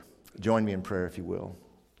Join me in prayer, if you will.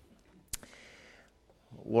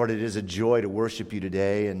 Lord, it is a joy to worship you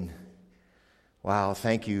today, and wow,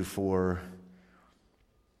 thank you for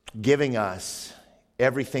giving us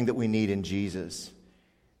everything that we need in Jesus.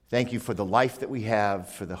 Thank you for the life that we have,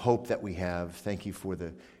 for the hope that we have. Thank you for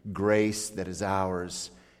the grace that is ours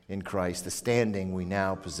in Christ, the standing we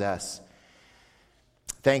now possess.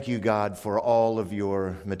 Thank you, God, for all of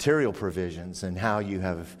your material provisions and how you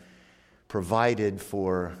have provided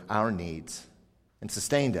for our needs and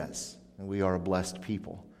sustained us. And we are a blessed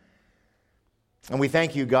people. And we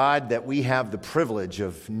thank you, God, that we have the privilege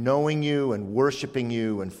of knowing you and worshiping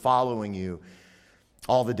you and following you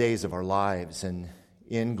all the days of our lives, and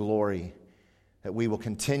in glory that we will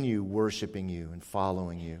continue worshiping you and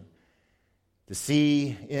following you to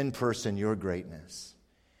see in person your greatness.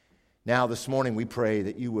 Now this morning we pray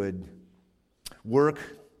that you would work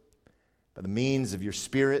by the means of your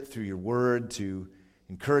Spirit through your word to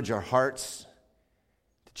encourage our hearts,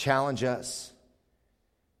 to challenge us,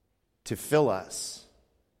 to fill us,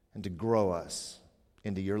 and to grow us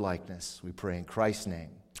into your likeness. We pray in Christ's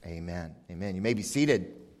name. Amen. Amen. You may be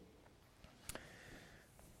seated.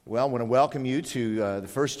 Well, I want to welcome you to the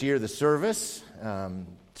first year of the service,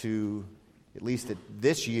 to at least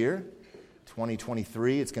this year,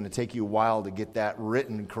 2023. It's going to take you a while to get that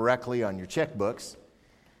written correctly on your checkbooks.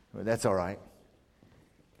 But that's all right.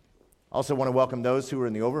 Also want to welcome those who are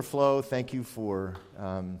in the overflow. Thank you for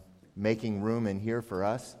making room in here for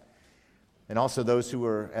us. And also those who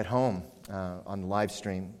are at home on the live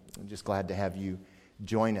stream. I'm just glad to have you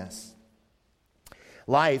join us.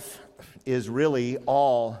 Life is really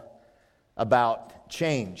all about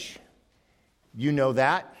change. You know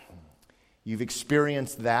that. You've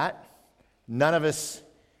experienced that. None of us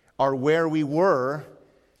are where we were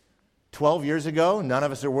 12 years ago. None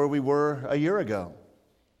of us are where we were a year ago.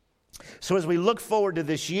 So as we look forward to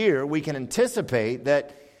this year, we can anticipate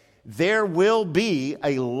that there will be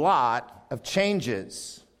a lot of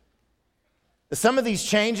changes. Some of these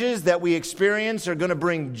changes that we experience are going to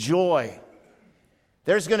bring joy.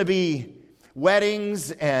 There's going to be weddings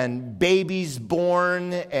and babies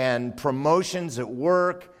born and promotions at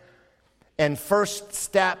work and first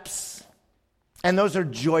steps, and those are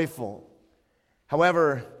joyful.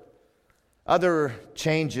 However, other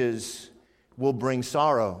changes will bring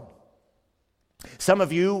sorrow. Some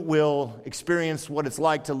of you will experience what it's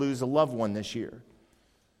like to lose a loved one this year.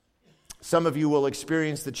 Some of you will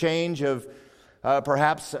experience the change of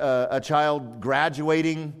perhaps a child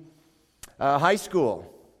graduating high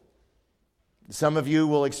school. Some of you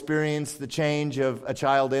will experience the change of a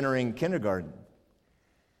child entering kindergarten.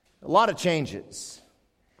 A lot of changes.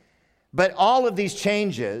 But all of these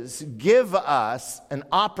changes give us an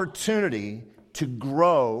opportunity to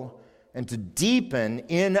grow and to deepen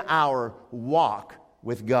in our walk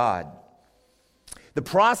with God. The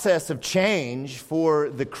process of change for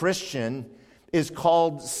the Christian is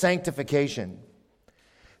called sanctification.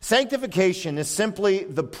 Sanctification is simply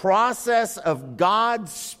the process of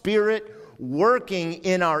God's Spirit working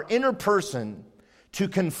in our inner person to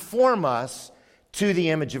conform us to the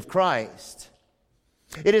image of Christ.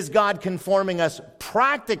 It is God conforming us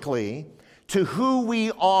practically to who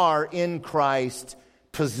we are in Christ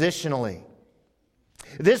positionally.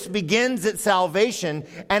 This begins at salvation,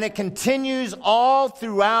 and it continues all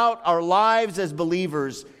throughout our lives as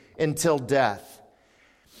believers until death.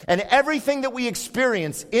 And everything that we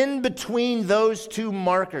experience in between those two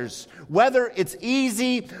markers, whether it's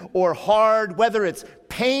easy or hard, whether it's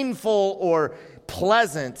painful or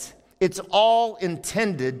pleasant, it's all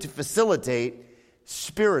intended to facilitate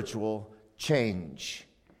spiritual change.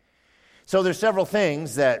 So there's several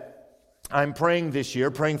things that I'm praying this year,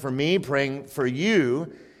 praying for me, praying for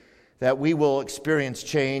you, that we will experience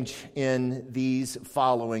change in these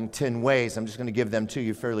following 10 ways. I'm just going to give them to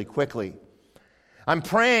you fairly quickly. I'm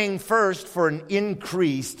praying first for an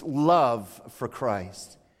increased love for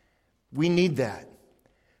Christ. We need that.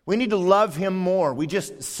 We need to love Him more. We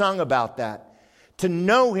just sung about that. To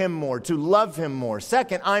know Him more, to love Him more.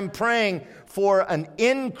 Second, I'm praying for an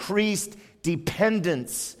increased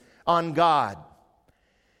dependence on God.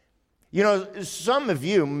 You know, some of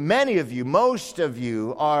you, many of you, most of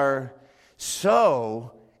you are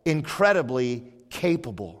so incredibly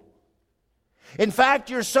capable. In fact,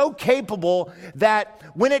 you're so capable that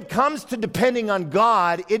when it comes to depending on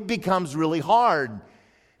God, it becomes really hard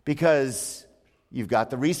because you've got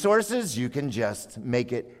the resources, you can just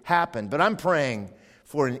make it happen. But I'm praying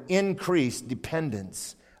for an increased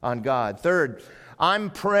dependence on God. Third, I'm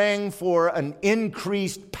praying for an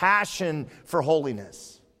increased passion for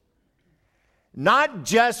holiness. Not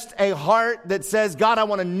just a heart that says, God, I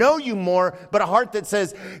want to know you more, but a heart that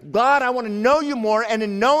says, God, I want to know you more, and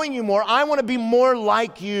in knowing you more, I want to be more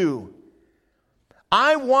like you.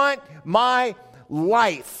 I want my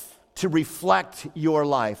life to reflect your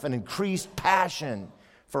life, an increased passion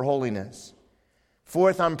for holiness.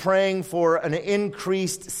 Fourth, I'm praying for an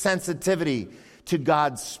increased sensitivity to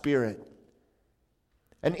God's Spirit.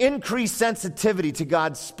 An increased sensitivity to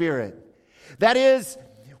God's Spirit. That is,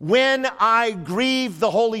 when I grieve the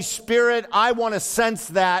Holy Spirit, I want to sense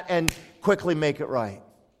that and quickly make it right.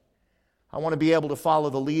 I want to be able to follow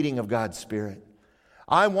the leading of God's Spirit.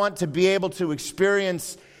 I want to be able to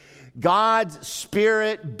experience God's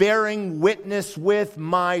Spirit bearing witness with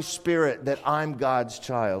my spirit that I'm God's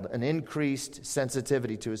child. An increased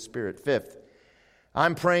sensitivity to His Spirit. Fifth,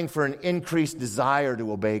 I'm praying for an increased desire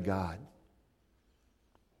to obey God.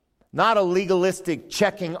 Not a legalistic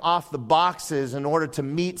checking off the boxes in order to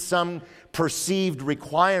meet some perceived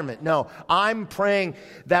requirement. No, I'm praying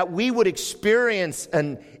that we would experience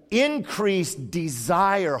an increased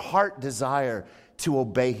desire, heart desire, to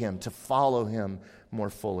obey Him, to follow Him more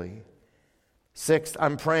fully. Sixth,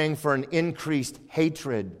 I'm praying for an increased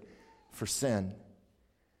hatred for sin.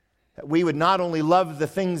 That we would not only love the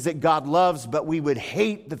things that God loves, but we would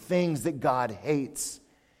hate the things that God hates.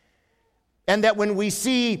 And that when we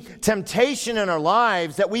see temptation in our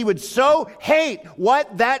lives, that we would so hate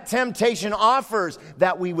what that temptation offers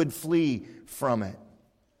that we would flee from it.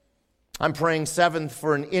 I'm praying, seventh,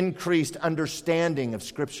 for an increased understanding of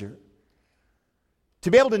Scripture. To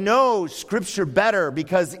be able to know Scripture better,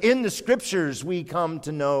 because in the Scriptures we come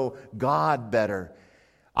to know God better.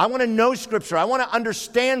 I want to know Scripture. I want to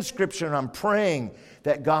understand Scripture, and I'm praying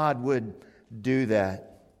that God would do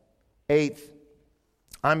that. Eighth,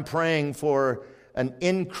 I'm praying for an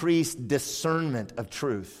increased discernment of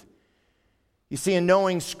truth. You see, in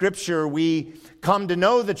knowing Scripture, we come to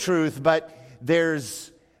know the truth, but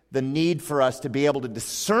there's the need for us to be able to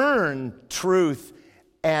discern truth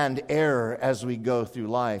and error as we go through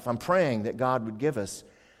life. I'm praying that God would give us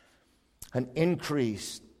an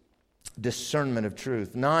increased discernment of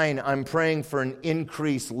truth. 9, I'm praying for an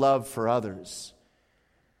increased love for others.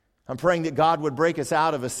 I'm praying that God would break us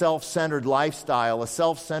out of a self-centered lifestyle, a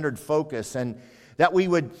self-centered focus, and that we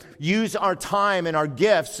would use our time and our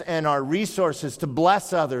gifts and our resources to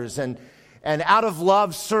bless others and out of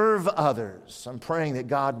love serve others. I'm praying that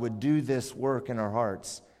God would do this work in our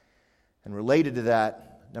hearts. And related to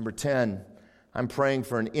that, number 10, I'm praying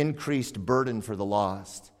for an increased burden for the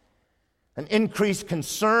lost. An increased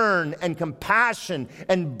concern and compassion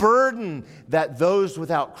and burden that those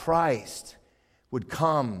without Christ would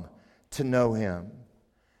come to know Him.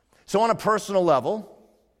 So on a personal level,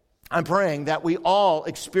 I'm praying that we all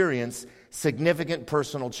experience significant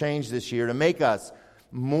personal change this year to make us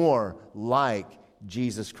more like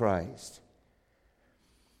Jesus Christ.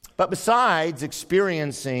 But besides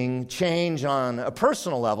experiencing change on a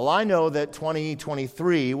personal level, I know that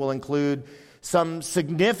 2023 will include some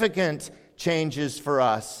significant changes for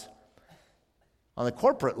us on the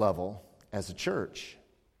corporate level as a church.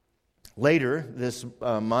 Later this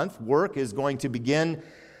month, work is going to begin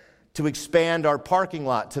to expand our parking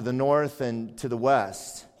lot to the north and to the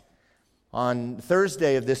west. On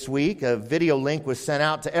Thursday of this week, a video link was sent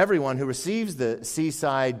out to everyone who receives the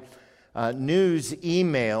Seaside news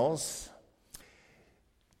emails.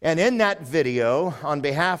 And in that video, on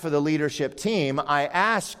behalf of the leadership team, I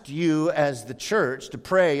asked you as the church to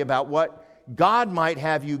pray about what God might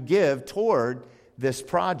have you give toward this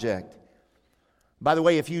project. By the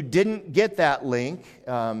way, if you didn't get that link,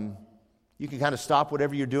 you can kind of stop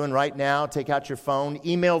whatever you're doing right now, take out your phone,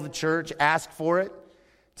 email the church, ask for it.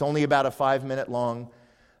 It's only about a 5-minute long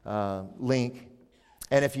link.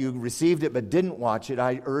 And if you received it but didn't watch it,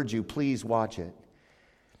 I urge you, please watch it.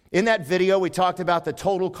 In that video, we talked about the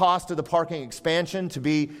total cost of the parking expansion to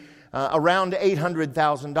be around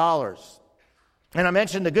 $800,000. And I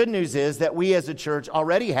mentioned the good news is that we as a church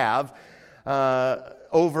already have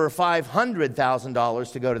over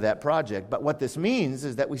 $500,000 to go to that project. But what this means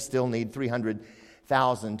is that we still need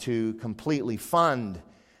 $300,000 to completely fund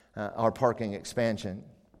our parking expansion.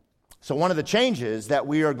 So one of the changes that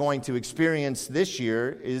we are going to experience this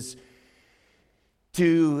year is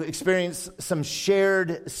to experience some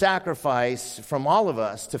shared sacrifice from all of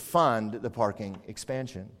us to fund the parking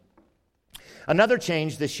expansion. Another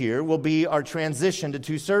change this year will be our transition to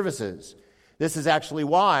 2 services. This is actually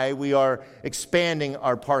why we are expanding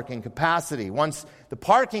our parking capacity. Once the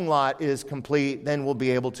parking lot is complete, then we'll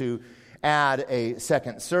be able to add a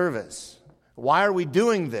second service. Why are we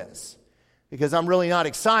doing this? Because I'm really not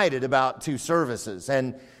excited about 2 services,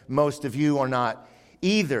 and most of you are not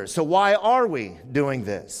either. So why are we doing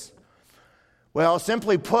this? Well,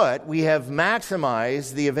 simply put, we have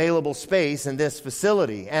maximized the available space in this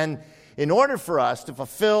facility. And in order for us to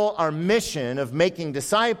fulfill our mission of making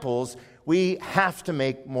disciples, we have to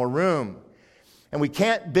make more room. And we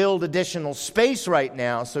can't build additional space right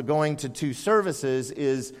now, so going to 2 services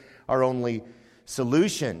is our only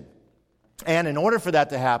solution. And in order for that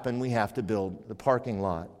to happen, we have to build the parking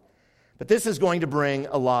lot. But this is going to bring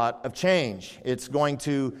a lot of change. It's going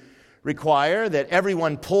to require that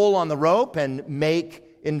everyone pull on the rope and make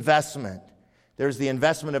investment. There's the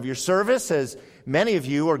investment of your service, as many of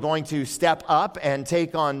you are going to step up and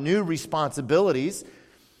take on new responsibilities.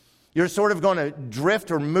 You're sort of going to drift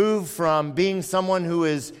or move from being someone who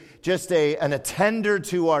is just an attender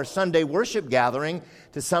to our Sunday worship gathering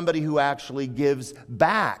to somebody who actually gives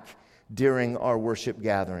back during our worship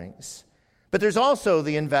gatherings. But there's also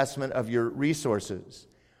the investment of your resources.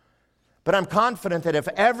 But I'm confident that if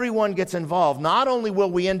everyone gets involved, not only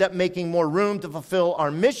will we end up making more room to fulfill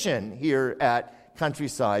our mission here at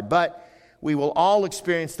Countryside, but we will all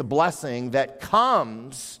experience the blessing that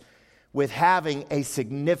comes with having a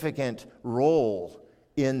significant role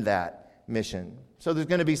in that mission. So there's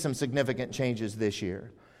going to be some significant changes this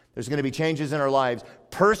year. There's going to be changes in our lives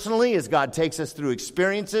personally as God takes us through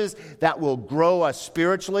experiences that will grow us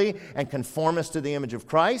spiritually and conform us to the image of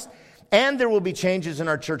Christ. And there will be changes in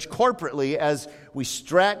our church corporately as we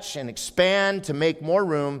stretch and expand to make more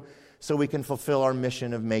room so we can fulfill our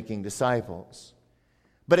mission of making disciples.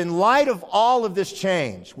 But in light of all of this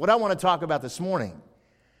change, what I want to talk about this morning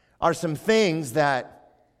are some things that,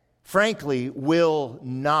 frankly, will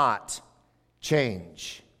not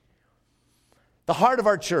change. The heart of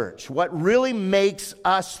our church, what really makes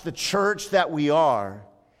us the church that we are,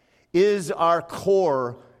 is our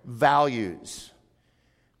core values.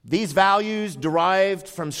 These values, derived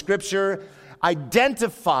from Scripture,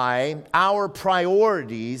 identify our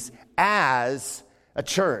priorities as a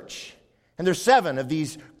church. And there's 7 of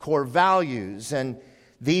these core values, and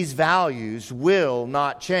these values will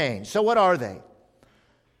not change. So what are they?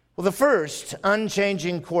 Well, the first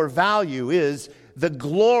unchanging core value is the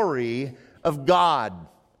glory of God.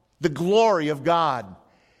 The glory of God.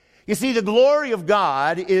 You see, the glory of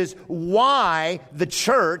God is why the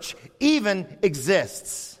church even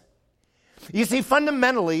exists. You see,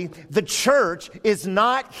 fundamentally, the church is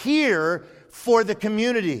not here for the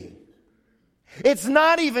community. It's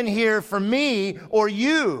not even here for me or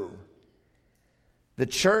you. The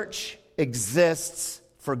church exists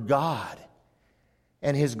for God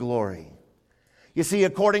and His glory. You see,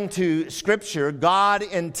 according to Scripture, God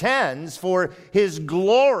intends for His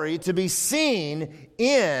glory to be seen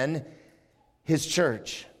in His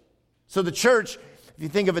church. So the church, if you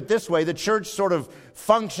think of it this way, the church sort of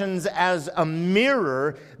functions as a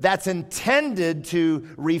mirror that's intended to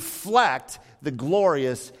reflect the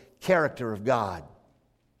glorious character of God.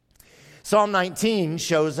 Psalm 19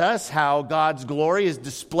 shows us how God's glory is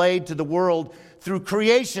displayed to the world through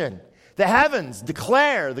creation. The heavens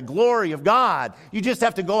declare the glory of God. You just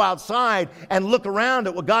have to go outside and look around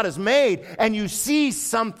at what God has made, and you see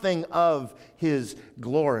something of His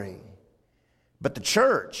glory. But the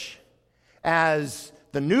church, as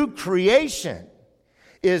the new creation,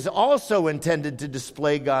 is also intended to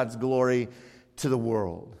display God's glory to the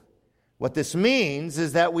world. What this means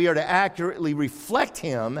is that we are to accurately reflect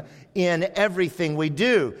Him in everything we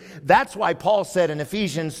do. That's why Paul said in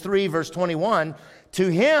Ephesians 3, verse 21, "To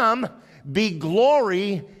Him be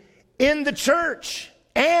glory in the church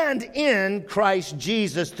and in Christ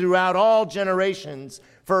Jesus throughout all generations,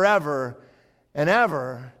 forever and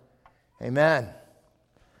ever. Amen."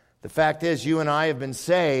 The fact is, you and I have been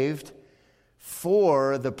saved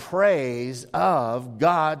for the praise of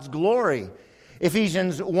God's glory.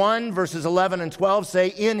 Ephesians 1, verses 11 and 12 say,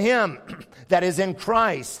 "In Him," that is in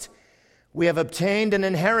Christ, "we have obtained an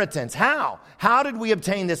inheritance." How? How did we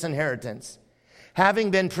obtain this inheritance? "Having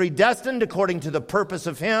been predestined according to the purpose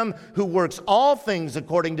of Him who works all things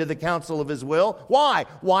according to the counsel of His will." Why?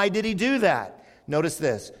 Why did He do that? Notice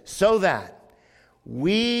this. "So that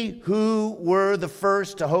we who were the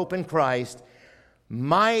first to hope in Christ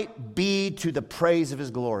might be to the praise of His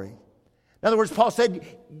glory." In other words, Paul said,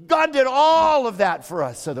 God did all of that for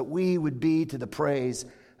us so that we would be to the praise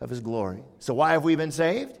of His glory. So why have we been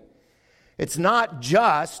saved? It's not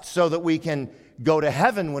just so that we can go to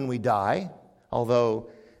heaven when we die, although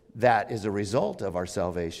that is a result of our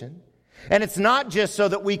salvation. And it's not just so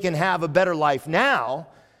that we can have a better life now.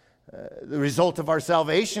 The result of our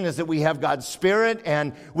salvation is that we have God's Spirit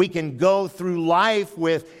and we can go through life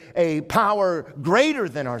with a power greater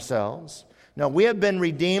than ourselves. No, we have been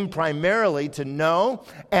redeemed primarily to know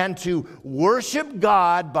and to worship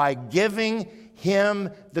God by giving Him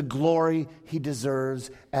the glory He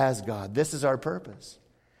deserves as God. This is our purpose.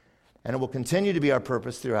 And it will continue to be our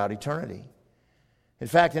purpose throughout eternity. In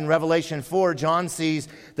fact, in Revelation 4, John sees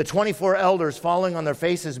the 24 elders falling on their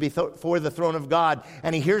faces before the throne of God,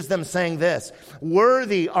 and he hears them saying this: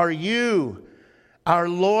 "Worthy are you, our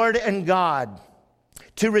Lord and God,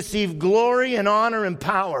 to receive glory and honor and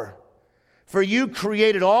power. For you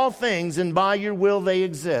created all things, and by your will they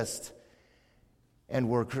exist and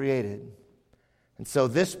were created." And so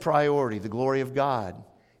this priority, the glory of God,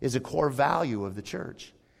 is a core value of the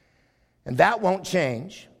church. And that won't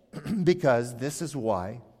change because this is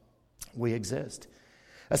why we exist.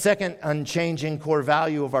 A second unchanging core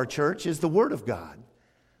value of our church is the Word of God.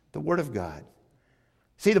 The Word of God.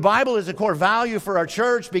 See, the Bible is a core value for our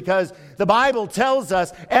church because the Bible tells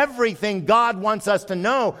us everything God wants us to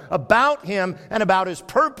know about Him and about His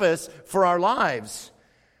purpose for our lives.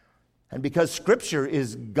 And because Scripture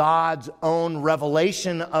is God's own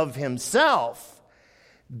revelation of Himself,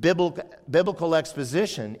 biblical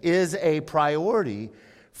exposition is a priority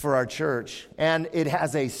for our church, and it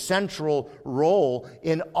has a central role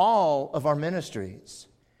in all of our ministries.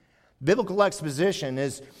 Biblical exposition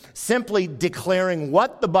is simply declaring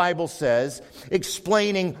what the Bible says,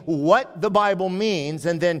 explaining what the Bible means,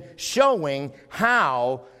 and then showing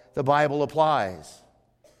how the Bible applies.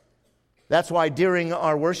 That's why during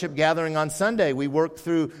our worship gathering on Sunday, we work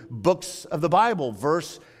through books of the Bible,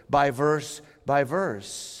 verse by verse by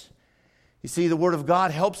verse. You see, the Word of God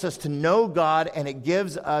helps us to know God, and it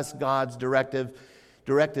gives us God's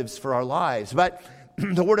directives for our lives. But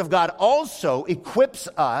the Word of God also equips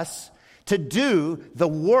us to do the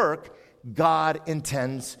work God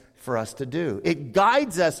intends for us to do. It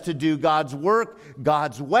guides us to do God's work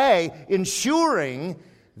God's way, ensuring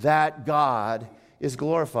that God is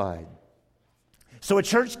glorified. So a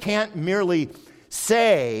church can't merely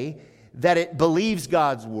say that it believes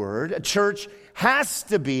God's word. A church has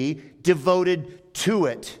to be devoted to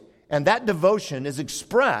it. And that devotion is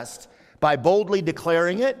expressed by boldly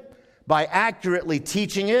declaring it, by accurately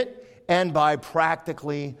teaching it, and by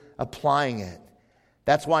practically applying it.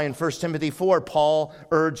 That's why in 1 Timothy 4, Paul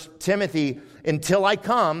urged Timothy, "Until I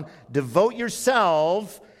come, devote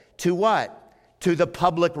yourself to" what? "To the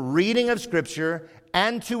public reading of Scripture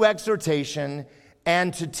and to exhortation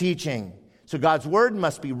and to teaching." So God's word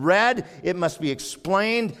must be read, it must be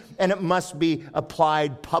explained, and it must be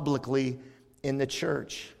applied publicly in the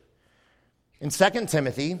church. In 2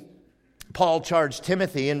 Timothy, Paul charged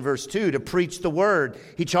Timothy in verse 2 to preach the word.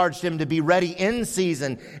 He charged him to be ready in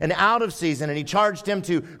season and out of season. And he charged him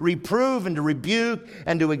to reprove and to rebuke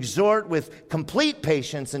and to exhort with complete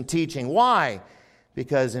patience and teaching. Why?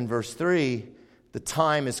 Because in verse 3, the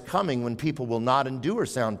time is coming when people will not endure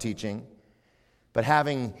sound teaching, but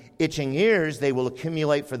having itching ears, they will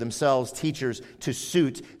accumulate for themselves teachers to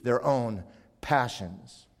suit their own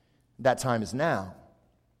passions. That time is now.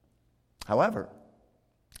 However,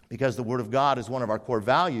 because the Word of God is one of our core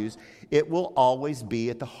values, it will always be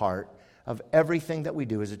at the heart of everything that we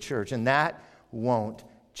do as a church, and that won't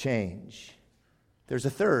change. There's a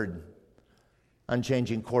third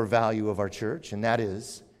unchanging core value of our church, and that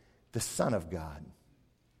is the Son of God.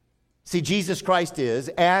 See, Jesus Christ is,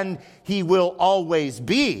 and He will always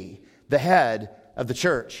be, the head of the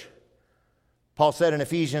church. Paul said in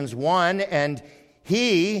Ephesians 1, "And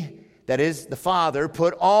He," that is the Father,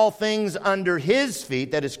 "put all things under His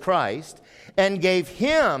feet," that is Christ, "and gave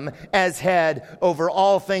Him as head over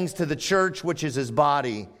all things to the church, which is His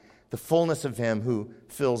body, the fullness of Him who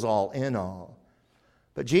fills all in all."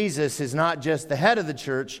 But Jesus is not just the head of the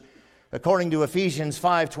church. According to Ephesians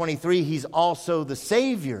 5:23, He's also the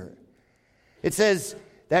Savior. It says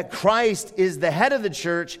that Christ is the head of the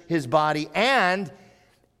church, His body, and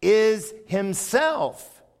is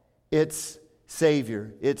Himself its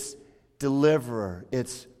Savior, its deliverer,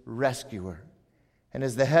 its rescuer. And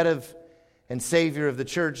as the head of and Savior of the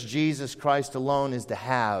church, Jesus Christ alone is to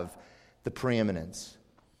have the preeminence.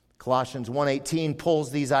 Colossians 1:18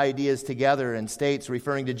 pulls these ideas together and states,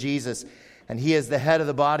 referring to Jesus, "And He is the head of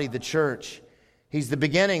the body, the church. He's the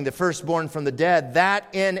beginning, the firstborn from the dead, that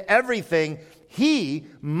in everything He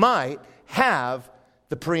might have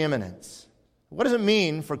the preeminence." What does it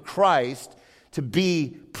mean for Christ to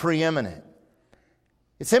be preeminent?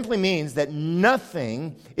 It simply means that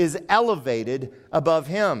nothing is elevated above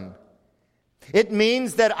Him. It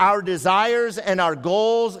means that our desires and our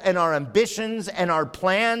goals and our ambitions and our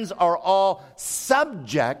plans are all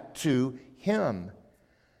subject to Him.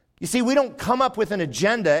 You see, we don't come up with an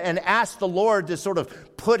agenda and ask the Lord to sort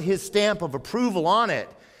of put His stamp of approval on it.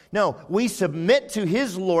 No, we submit to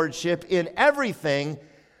His lordship in everything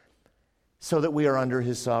so that we are under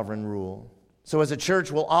His sovereign rule. So as a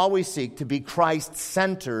church, we'll always seek to be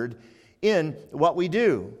Christ-centered in what we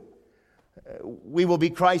do. We will be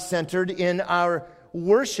Christ-centered in our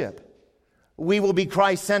worship. We will be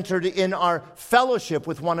Christ-centered in our fellowship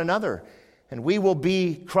with one another. And we will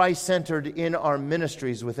be Christ-centered in our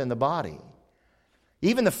ministries within the body.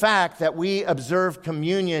 Even the fact that we observe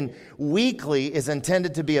communion weekly is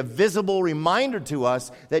intended to be a visible reminder to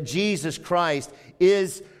us that Jesus Christ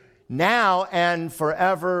is now and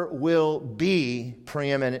forever will be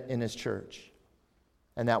preeminent in His church.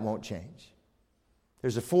 And that won't change.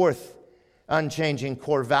 There's a fourth unchanging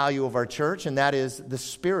core value of our church, and that is the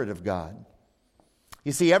Spirit of God.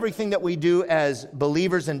 You see, everything that we do as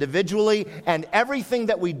believers individually and everything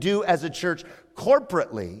that we do as a church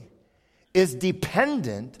corporately is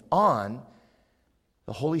dependent on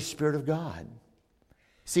the Holy Spirit of God.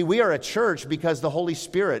 See, we are a church because the Holy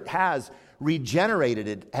Spirit has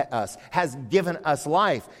regenerated us, has given us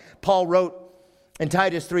life. Paul wrote in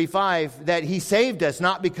Titus 3:5 that He saved us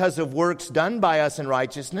not because of works done by us in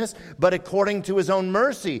righteousness, but according to His own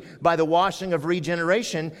mercy by the washing of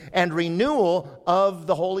regeneration and renewal of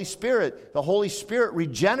the Holy Spirit. The Holy Spirit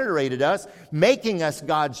regenerated us, making us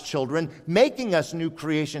God's children, making us new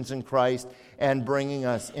creations in Christ, and bringing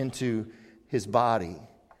us into His body.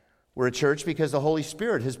 We're a church because the Holy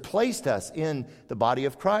Spirit has placed us in the body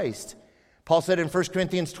of Christ. Paul said in 1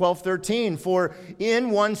 Corinthians 12:13, "For in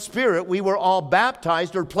one Spirit we were all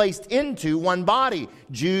baptized or placed into one body,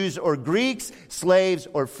 Jews or Greeks, slaves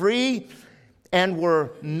or free, and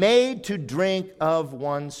were made to drink of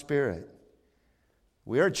one Spirit."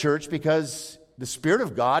 We are a church because the Spirit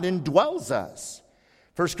of God indwells us.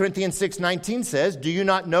 1 Corinthians 6:19 says, "Do you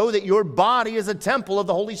not know that your body is a temple of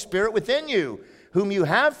the Holy Spirit within you, whom you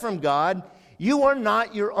have from God? You are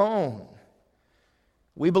not your own."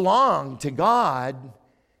 We belong to God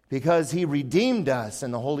because He redeemed us,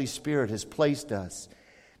 and the Holy Spirit has placed us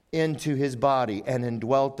into His body and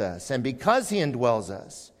indwelt us. And because He indwells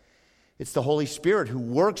us, it's the Holy Spirit who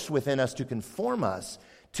works within us to conform us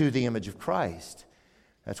to the image of Christ.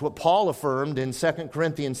 That's what Paul affirmed in 2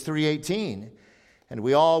 Corinthians 3:18. "And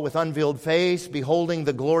we all, with unveiled face, beholding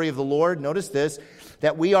the glory of the Lord," notice this,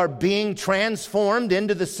 "that we are being transformed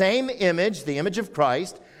into the same image, the image of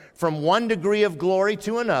Christ, from one degree of glory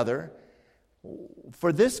to another.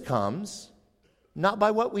 For this comes not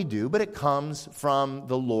by what we do, but it comes from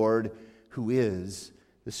the Lord who is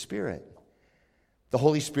the Spirit." The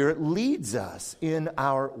Holy Spirit leads us in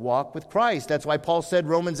our walk with Christ. That's why Paul said,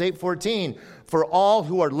 Romans 8:14, "For all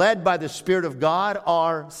who are led by the Spirit of God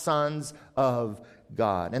are sons of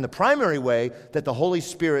God." And the primary way that the Holy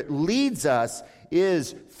Spirit leads us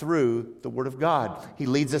is through the Word of God. He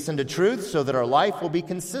leads us into truth so that our life will be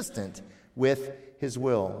consistent with His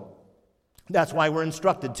will. That's why we're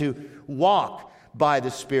instructed to walk by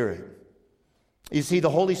the Spirit. You see, the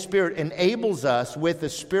Holy Spirit enables us with the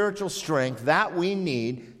spiritual strength that we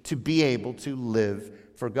need to be able to live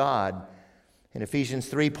for God. In Ephesians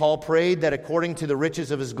 3, Paul prayed that according to the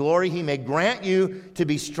riches of His glory, He may grant you to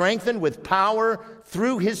be strengthened with power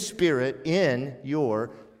through His Spirit in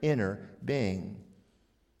your inner being.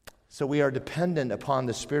 So we are dependent upon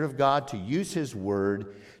the Spirit of God to use His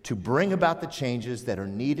Word to bring about the changes that are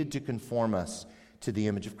needed to conform us to the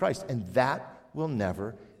image of Christ. And that will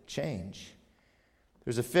never change.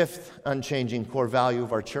 There's a fifth unchanging core value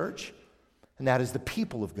of our church, and that is the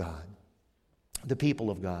people of God. The people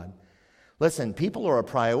of God. Listen, people are a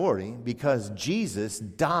priority because Jesus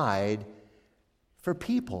died for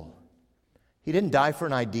people. He didn't die for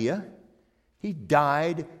an idea. He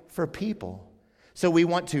died for people. So we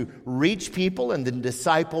want to reach people and then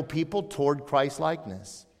disciple people toward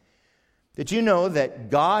Christ-likeness. Did you know that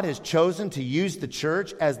God has chosen to use the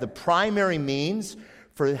church as the primary means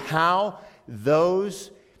for how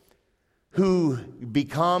those who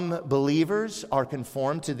become believers are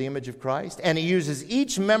conformed to the image of Christ? And He uses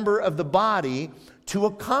each member of the body to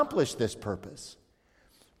accomplish this purpose.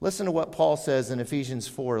 Listen to what Paul says in Ephesians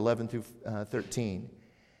 4:11 through 13.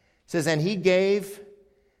 He says, "And He gave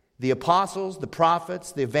the apostles, the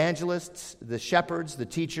prophets, the evangelists, the shepherds, the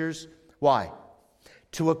teachers." Why?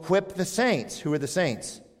 "To equip the saints." Who are the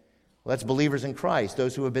saints? Well, that's believers in Christ,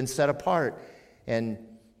 those who have been set apart and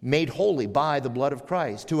made holy by the blood of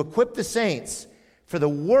Christ. "To equip the saints for the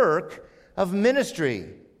work of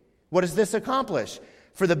ministry." What does this accomplish?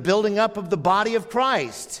 "For the building up of the body of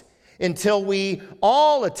Christ, until we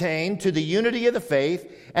all attain to the unity of the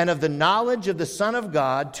faith and of the knowledge of the Son of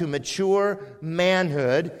God, to mature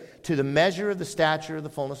manhood, to the measure of the stature of the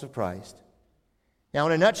fullness of Christ." Now,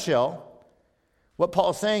 in a nutshell, What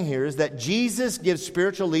Paul's saying here is that Jesus gives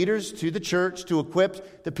spiritual leaders to the church to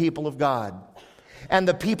equip the people of God. And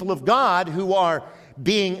the people of God who are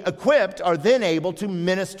being equipped are then able to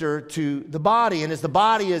minister to the body. And as the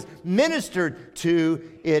body is ministered to,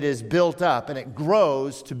 it is built up and it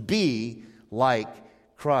grows to be like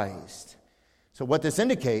Christ. So what this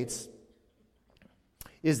indicates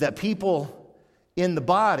is that people in the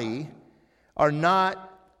body are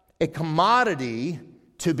not a commodity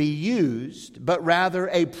to be used, but rather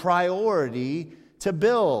a priority to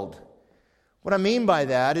build. What I mean by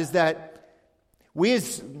that is that we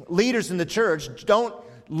as leaders in the church don't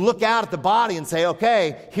look out at the body and say,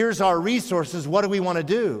 okay, here's our resources, what do we want to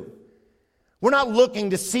do? We're not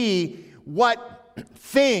looking to see what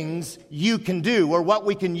things you can do or what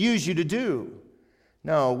we can use you to do.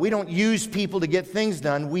 No, we don't use people to get things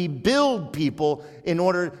done. We build people in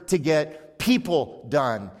order to get people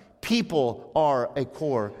done. People are a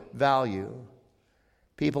core value.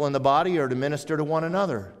 People in the body are to minister to one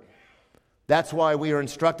another. That's why we are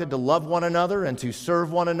instructed to love one another and to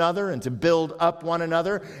serve one another and to build up one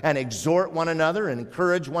another and exhort one another and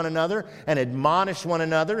encourage one another and admonish one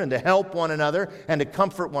another and to help one another and to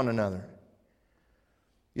comfort one another.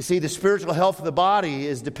 You see, the spiritual health of the body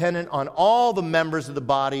is dependent on all the members of the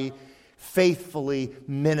body faithfully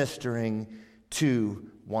ministering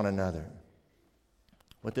to one another.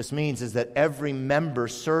 What this means is that every member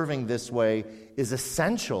serving this way is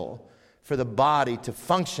essential for the body to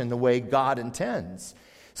function the way God intends.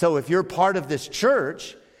 So if you're part of this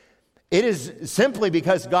church, it is simply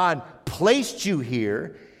because God placed you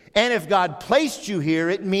here. And if God placed you here,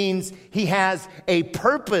 it means He has a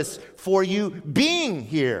purpose for you being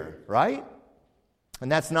here, right?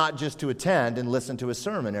 And that's not just to attend and listen to a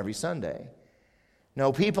sermon every Sunday.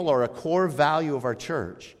 No, people are a core value of our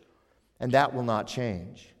church, and that will not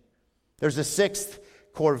change. There's a sixth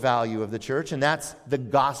core value of the church, and that's the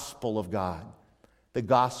gospel of God. The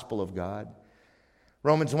gospel of God.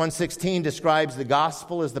 Romans 1:16 describes the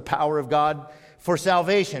gospel as the power of God for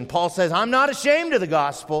salvation. Paul says, I'm not ashamed of the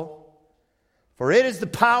gospel, for it is the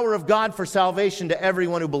power of God for salvation to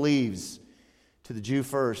everyone who believes, to the Jew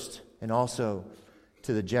first, and also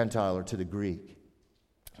to the Gentile or to the Greek.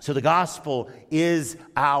 So the gospel is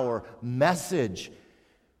our message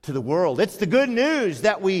to the world. It's the good news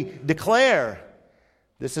that we declare.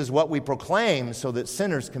 This is what we proclaim so that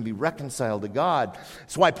sinners can be reconciled to God.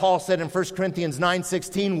 That's why Paul said in 1 Corinthians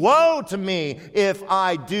 9:16, woe to me if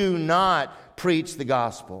I do not preach the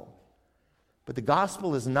gospel. But the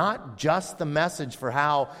gospel is not just the message for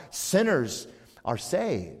how sinners are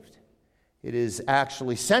saved. It is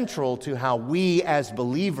actually central to how we as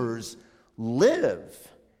believers live.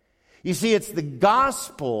 You see, it's the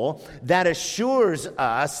gospel that assures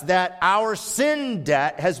us that our sin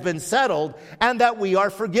debt has been settled and that we are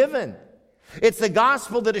forgiven. It's the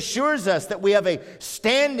gospel that assures us that we have a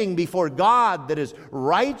standing before God that is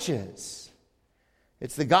righteous.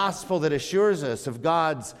 It's the gospel that assures us of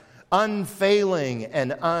God's unfailing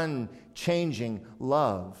and unchanging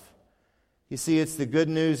love. You see, it's the good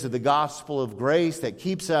news of the gospel of grace that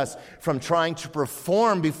keeps us from trying to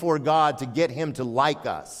perform before God to get Him to like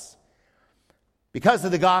us. Because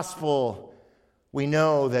of the gospel, we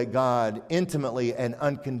know that God intimately and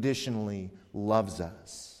unconditionally loves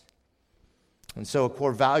us. And so a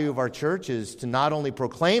core value of our church is to not only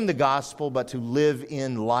proclaim the gospel, but to live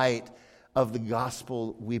in light of the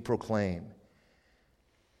gospel we proclaim.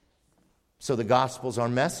 So the gospel's our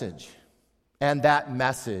message, and that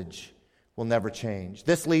message will never change.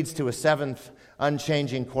 This leads to a seventh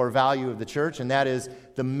unchanging core value of the church, and that is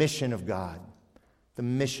the mission of God. The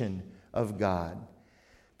mission of God.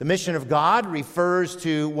 The mission of God refers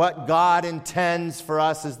to what God intends for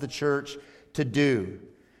us as the church to do.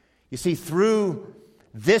 You see, through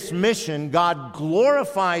this mission, God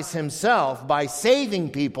glorifies Himself by saving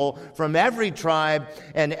people from every tribe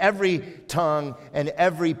and every tongue and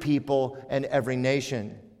every people and every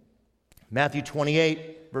nation. Matthew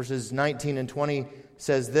 28, verses 19 and 20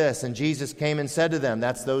 says this, and Jesus came and said to them,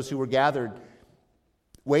 that's those who were gathered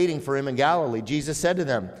waiting for Him in Galilee. Jesus said to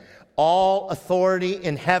them, all authority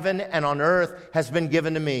in heaven and on earth has been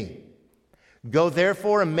given to me. Go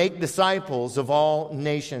therefore and make disciples of all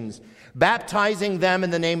nations, baptizing them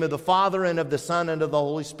in the name of the Father and of the Son and of the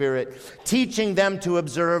Holy Spirit, teaching them to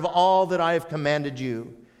observe all that I have commanded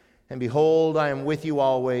you. And behold, I am with you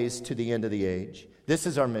always to the end of the age. This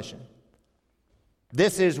is our mission.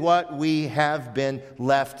 This is what we have been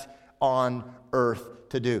left on earth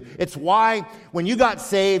to do. It's why when you got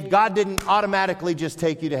saved, God didn't automatically just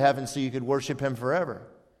take you to heaven so you could worship Him forever.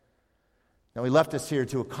 Now, He left us here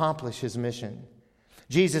to accomplish His mission.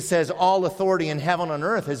 Jesus says, all authority in heaven and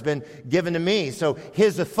earth has been given to me. So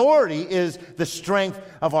his authority is the strength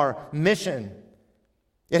of our mission.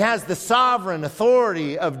 It has the sovereign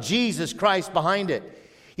authority of Jesus Christ behind it.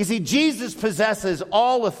 You see, Jesus possesses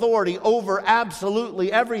all authority over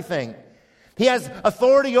absolutely everything. He has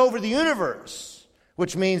authority over the universe,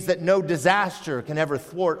 which means that no disaster can ever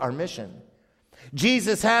thwart our mission.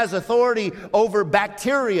 Jesus has authority over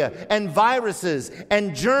bacteria and viruses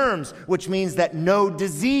and germs, which means that no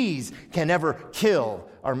disease can ever kill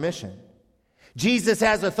our mission. Jesus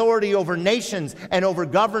has authority over nations and over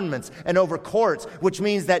governments and over courts, which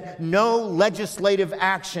means that no legislative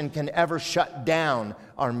action can ever shut down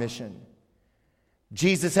our mission.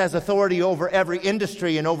 Jesus has authority over every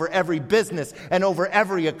industry and over every business and over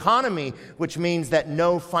every economy, which means that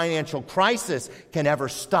no financial crisis can ever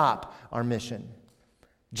stop our mission.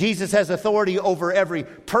 Jesus has authority over every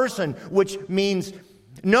person, which means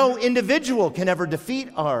no individual can ever defeat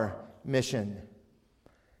our mission.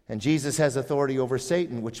 And Jesus has authority over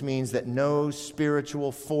Satan, which means that no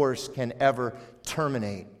spiritual force can ever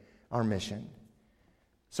terminate our mission.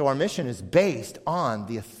 So our mission is based on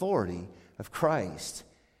the authority of Christ.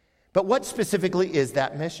 But what specifically is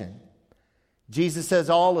that mission? Jesus says,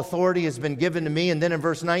 all authority has been given to me. And then in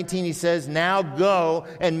verse 19, he says, now go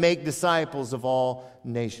and make disciples of all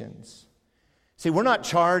nations. See, we're not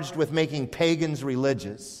charged with making pagans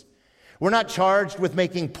religious. We're not charged with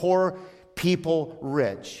making poor people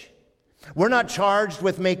rich. We're not charged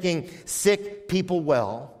with making sick people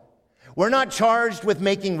well. We're not charged with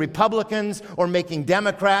making Republicans or making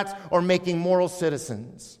Democrats or making moral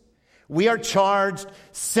citizens. We are charged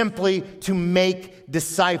simply to make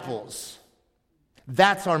disciples.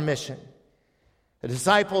 That's our mission. A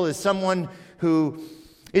disciple is someone who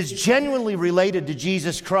is genuinely related to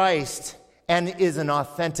Jesus Christ and is an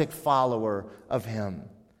authentic follower of him.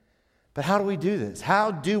 But how do we do this?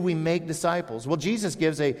 How do we make disciples? Well, Jesus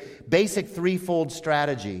gives a basic threefold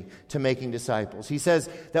strategy to making disciples. He says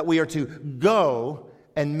that we are to go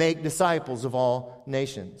and make disciples of all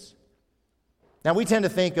nations. Now, we tend to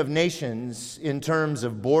think of nations in terms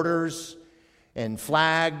of borders and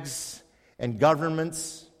flags and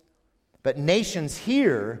governments, but nations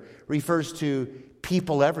here refers to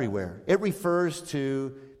people everywhere. It refers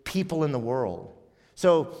to people in the world.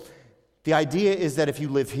 So the idea is that if you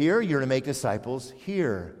live here, you're to make disciples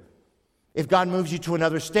here. If God moves you to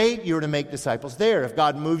another state, you're to make disciples there. If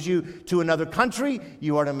God moves you to another country,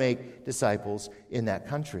 you are to make disciples in that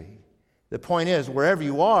country. The point is, wherever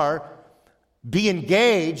you are, be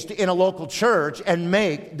engaged in a local church and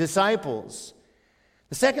make disciples.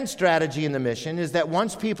 The second strategy in the mission is that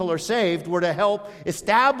once people are saved, we're to help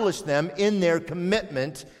establish them in their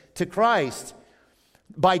commitment to Christ.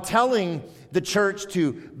 By telling the church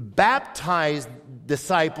to baptize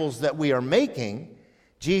disciples that we are making,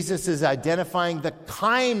 Jesus is identifying the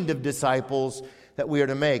kind of disciples that we are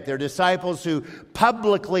to make. They're disciples who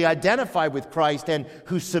publicly identify with Christ and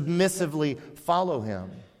who submissively follow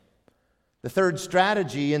him. The third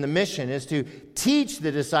strategy in the mission is to teach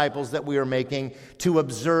the disciples that we are making to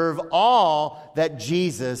observe all that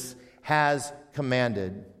Jesus has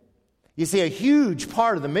commanded. You see, a huge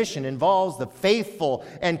part of the mission involves the faithful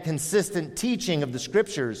and consistent teaching of the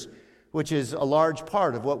Scriptures, which is a large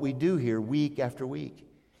part of what we do here week after week.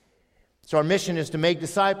 So our mission is to make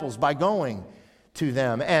disciples by going to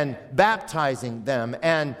them and baptizing them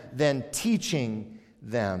and then teaching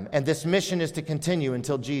them. And this mission is to continue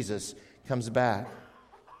until Jesus comes back.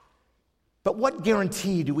 But what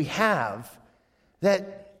guarantee do we have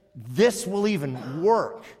that this will even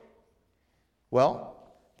work? Well,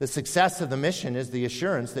 the success of the mission is the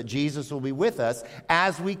assurance that Jesus will be with us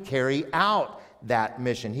as we carry out that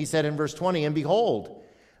mission. He said in verse 20, and behold,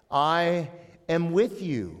 I am with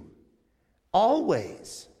you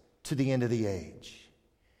always to the end of the age.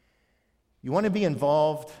 You want to be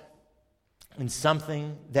involved in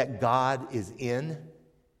something that God is in?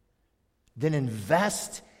 Then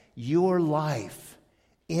invest your life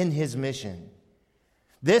in his mission.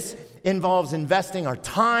 This involves investing our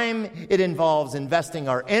time, it involves investing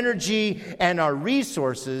our energy and our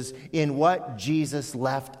resources in what Jesus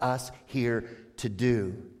left us here to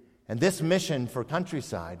do. And this mission for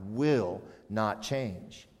Countryside will not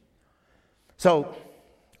change. So,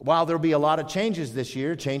 while there'll be a lot of changes this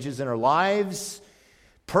year, changes in our lives,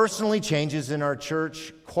 personally, changes in our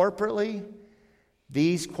church corporately,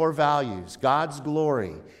 these core values, God's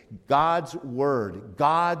glory, God's word,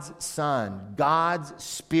 God's Son, God's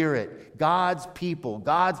Spirit, God's people,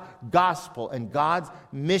 God's gospel, and God's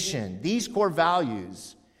mission, these core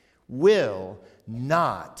values will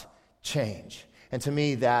not change. And to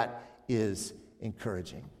me, that is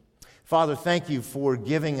encouraging. Father, thank you for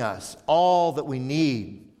giving us all that we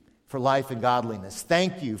need for life and godliness.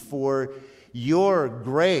 Thank you for your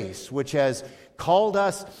grace, which has called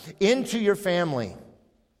us into your family.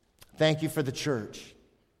 Thank you for the church.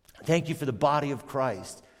 Thank you for the body of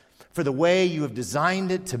Christ, for the way you have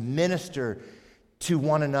designed it to minister to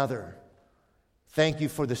one another. Thank you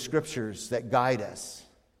for the scriptures that guide us.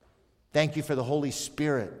 Thank you for the Holy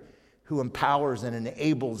Spirit who empowers and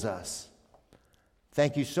enables us.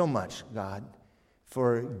 Thank you so much, God,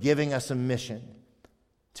 for giving us a mission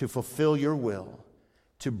to fulfill your will,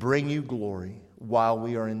 to bring you glory while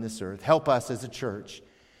we are in this earth. Help us as a church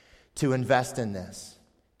to invest in this,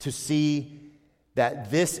 to see that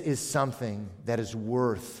this is something that is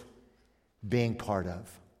worth being part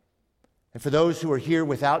of. And for those who are here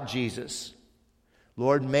without Jesus,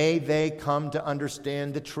 Lord, may they come to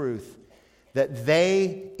understand the truth that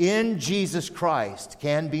they, in Jesus Christ,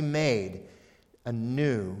 can be made a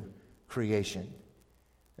new creation.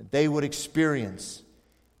 That they would experience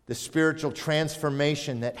the spiritual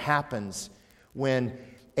transformation that happens when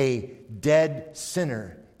a dead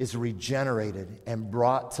sinner is regenerated and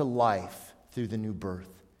brought to life through the new birth.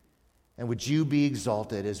 And would you be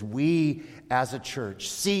exalted as we, as a church,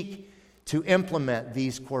 seek to implement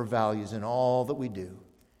these core values in all that we do.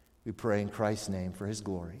 We pray in Christ's name for his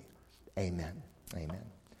glory. Amen. Amen.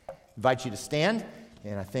 I invite you to stand,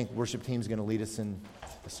 and I think worship team is going to lead us in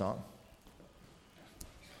a song.